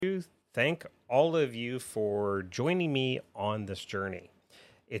thank all of you for joining me on this journey.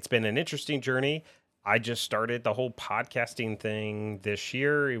 It's been an interesting journey. I just started the whole podcasting thing this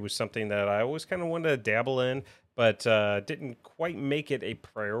year. It was something that I always kind of wanted to dabble in, but didn't quite make it a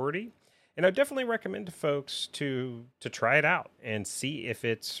priority. And I definitely recommend to folks to try it out and see if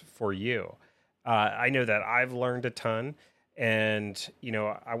it's for you. I know that I've learned a ton, and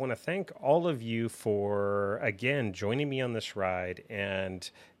I want to thank all of you for again joining me on this ride and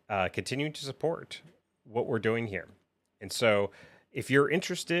continuing to support what we're doing here. And so, if you're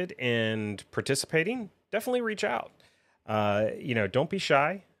interested in participating, definitely reach out. Don't be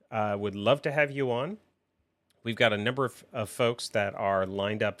shy. Would love to have you on. We've got a number of folks that are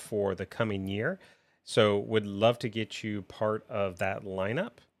lined up for the coming year. So would love to get you part of that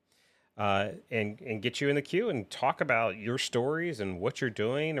lineup and get you in the queue and talk about your stories and what you're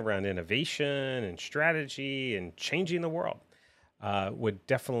doing around innovation and strategy and changing the world. Would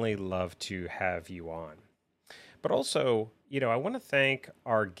definitely love to have you on. But also, I want to thank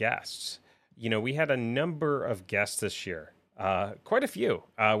our guests. We had a number of guests this year, quite a few.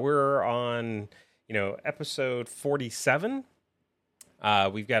 We're on, episode 47.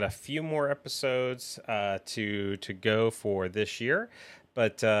 We've got a few more episodes to go for this year,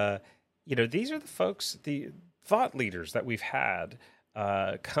 but these are the folks, the thought leaders that we've had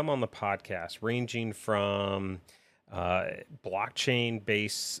come on the podcast, ranging from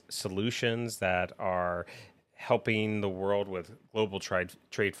blockchain-based solutions that are helping the world with global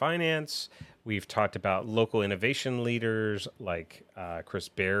trade finance. We've talked about local innovation leaders like Chris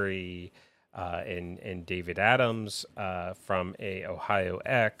Berry and David Adams from a Ohio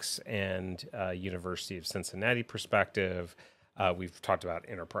X and University of Cincinnati perspective. We've talked about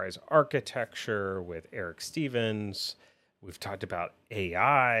enterprise architecture with Eric Stevens. We've talked about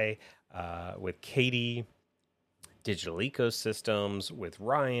AI with Katie, digital ecosystems with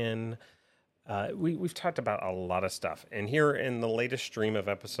Ryan. We've talked about a lot of stuff. And here in the latest stream of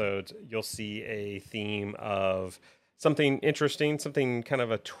episodes, you'll see a theme of something interesting, something kind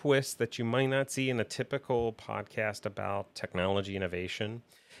of a twist that you might not see in a typical podcast about technology innovation.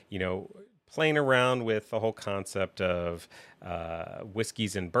 Playing around with the whole concept of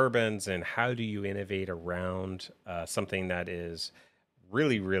whiskeys and bourbons and how do you innovate around something that is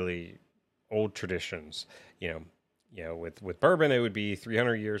really, really old traditions. With bourbon, it would be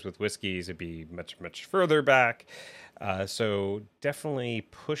 300 years. With whiskeys, it'd be much, much further back. So definitely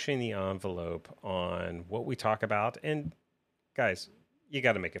pushing the envelope on what we talk about. And guys, you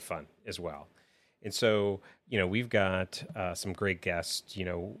got to make it fun as well. And so, we've got some great guests.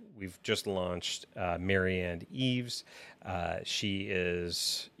 We've just launched Marianne Eves. She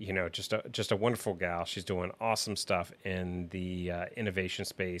is, just a wonderful gal. She's doing awesome stuff in the innovation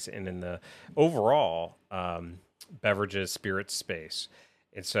space and in the overall beverages, spirits space.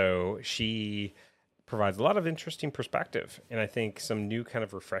 And so she provides a lot of interesting perspective, and I think some new kind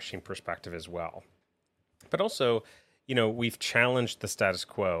of refreshing perspective as well. But also, we've challenged the status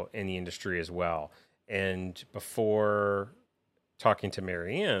quo in the industry as well. And before talking to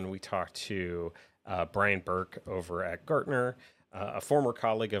Marianne, we talked to Brian Burke over at Gartner, a former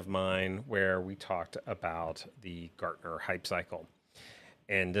colleague of mine, where we talked about the Gartner hype cycle.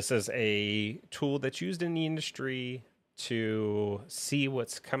 And this is a tool that's used in the industry to see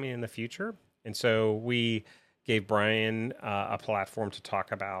what's coming in the future. And so we gave Brian a platform to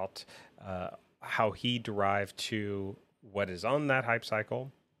talk about how he derived to what is on that hype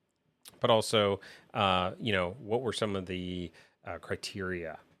cycle, but also, what were some of the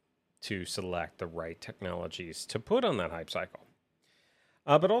criteria to select the right technologies to put on that hype cycle.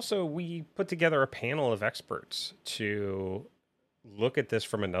 But also, we put together a panel of experts to look at this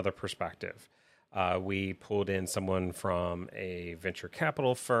from another perspective. We pulled in someone from a venture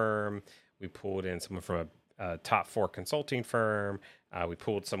capital firm. We pulled in someone from a top 4 consulting firm. We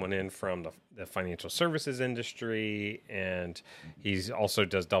pulled someone in from the financial services industry, and he's also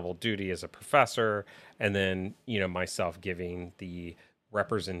does double duty as a professor. And then, myself giving the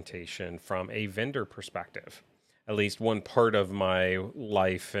representation from a vendor perspective, at least one part of my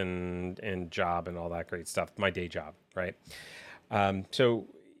life and job and all that great stuff, my day job, right? So,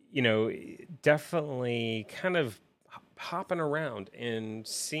 definitely kind of hopping around and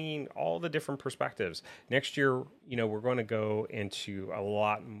seeing all the different perspectives. Next year, we're going to go into a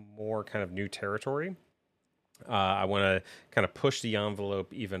lot more kind of new territory. I want to kind of push the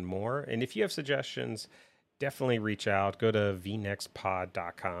envelope even more. And if you have suggestions, definitely reach out. Go to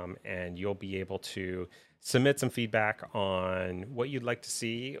vnextpod.com and you'll be able to submit some feedback on what you'd like to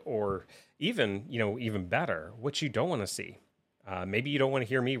see, or even, even better, what you don't want to see. Maybe you don't want to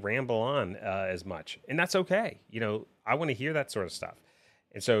hear me ramble on as much, and that's okay. I want to hear that sort of stuff.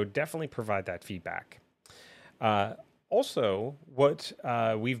 And so definitely provide that feedback. Uh, Also, what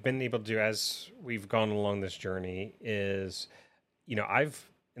we've been able to do as we've gone along this journey is, I've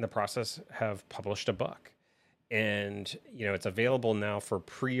in the process have published a book, and it's available now for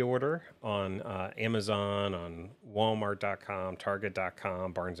pre-order on Amazon, on Walmart.com,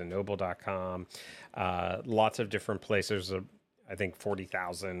 Target.com, BarnesandNoble.com, lots of different places. I think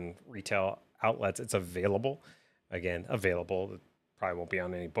 40,000 retail outlets. It's available. Again, available. It probably won't be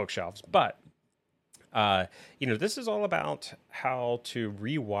on any bookshelves, but this is all about how to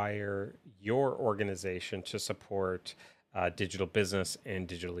rewire your organization to support digital business and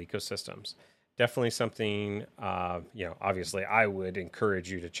digital ecosystems. Definitely something, obviously I would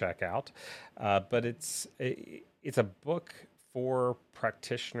encourage you to check out, but it's a book for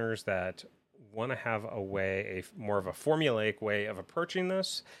practitioners that want to have more of a formulaic way of approaching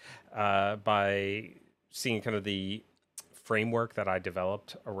this by seeing kind of the framework that I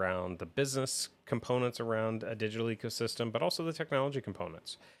developed around the business components around a digital ecosystem, but also the technology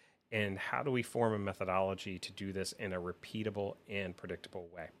components. And how do we form a methodology to do this in a repeatable and predictable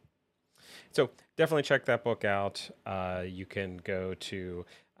way? So definitely check that book out. You can go to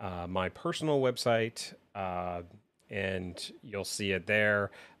my personal website, and you'll see it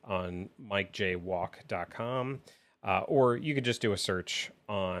there on mikejwalk.com. Or you could just do a search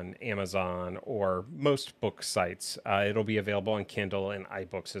on Amazon or most book sites. It'll be available on Kindle and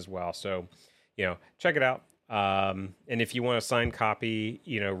iBooks as well. So, check it out. And if you want a signed copy,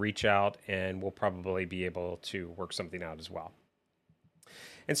 reach out and we'll probably be able to work something out as well.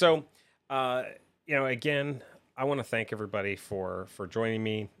 And so, again, I want to thank everybody for joining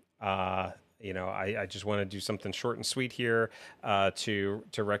me. I just want to do something short and sweet here to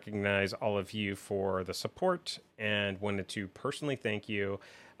recognize all of you for the support, and wanted to personally thank you.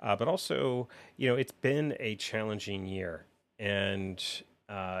 But also, it's been a challenging year, and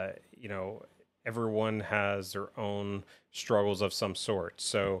everyone has their own struggles of some sort.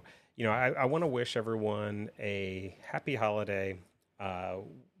 So, I want to wish everyone a happy holiday.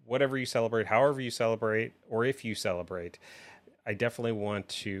 Whatever you celebrate, however you celebrate, or if you celebrate, I definitely want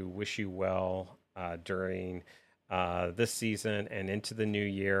to wish you well during this season and into the new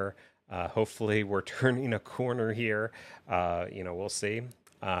year. Hopefully, we're turning a corner here. We'll see.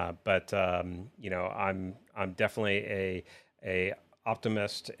 But I'm definitely a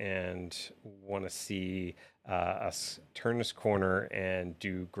optimist and want to see us turn this corner and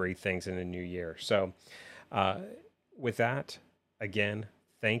do great things in the new year. So, with that, again,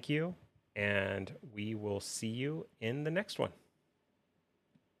 thank you, and we will see you in the next one.